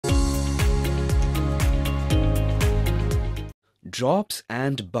Drops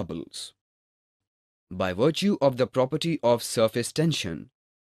and bubbles. By virtue of the property of surface tension,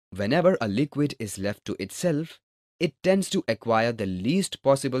 whenever a liquid is left to itself, it tends to acquire the least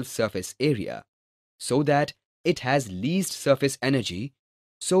possible surface area, so that it has least surface energy,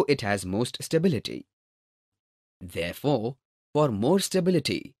 so it has most stability. Therefore, for more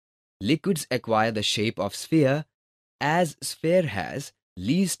stability, liquids acquire the shape of sphere, as sphere has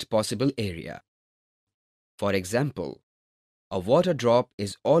least possible area. For example, a water drop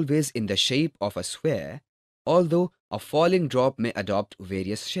is always in the shape of a sphere, although a falling drop may adopt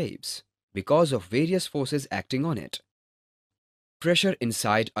various shapes because of various forces acting on it. Pressure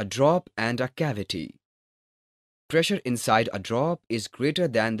inside a drop and a cavity. Pressure inside a drop is greater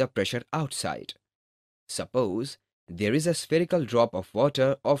than the pressure outside. Suppose there is a spherical drop of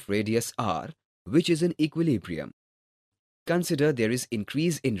water of radius r which is in equilibrium. Consider there is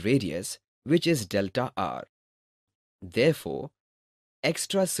increase in radius which is delta r. Therefore,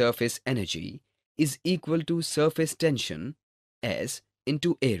 extra surface energy is equal to surface tension S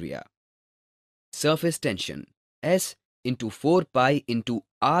into area. Surface tension S into 4 pi into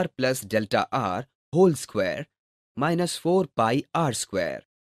r plus delta r whole square minus 4 pi r square.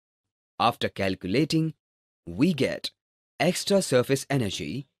 After calculating, we get extra surface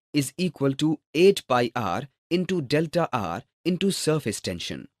energy is equal to 8 pi r into delta r into surface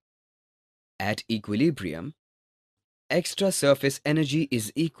tension. At equilibrium, extra surface energy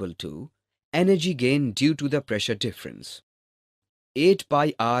is equal to energy gain due to the pressure difference. 8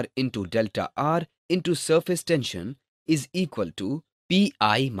 pi r into delta r into surface tension is equal to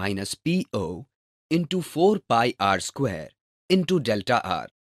Pi minus Po into 4 pi r square into delta r,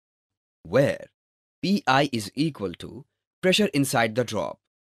 where Pi is equal to pressure inside the drop,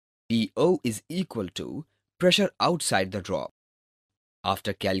 Po is equal to pressure outside the drop.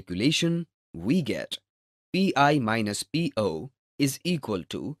 After calculation, we get Pi minus Po is equal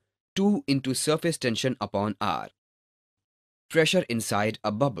to 2 into surface tension upon R. Pressure inside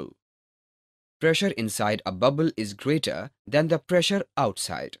a bubble. Pressure inside a bubble is greater than the pressure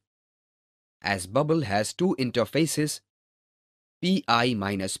outside. As bubble has two interfaces, Pi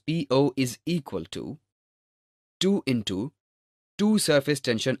minus Po is equal to 2 into 2 surface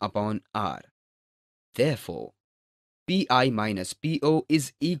tension upon R. Therefore, Pi minus Po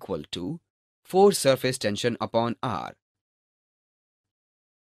is equal to 4 surface tension upon R.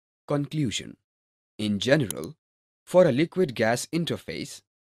 Conclusion. In general, for a liquid-gas interface,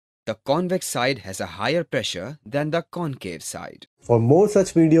 the convex side has a higher pressure than the concave side. For more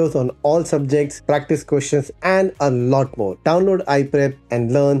such videos on all subjects, practice questions and a lot more, download iPrep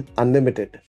and learn unlimited.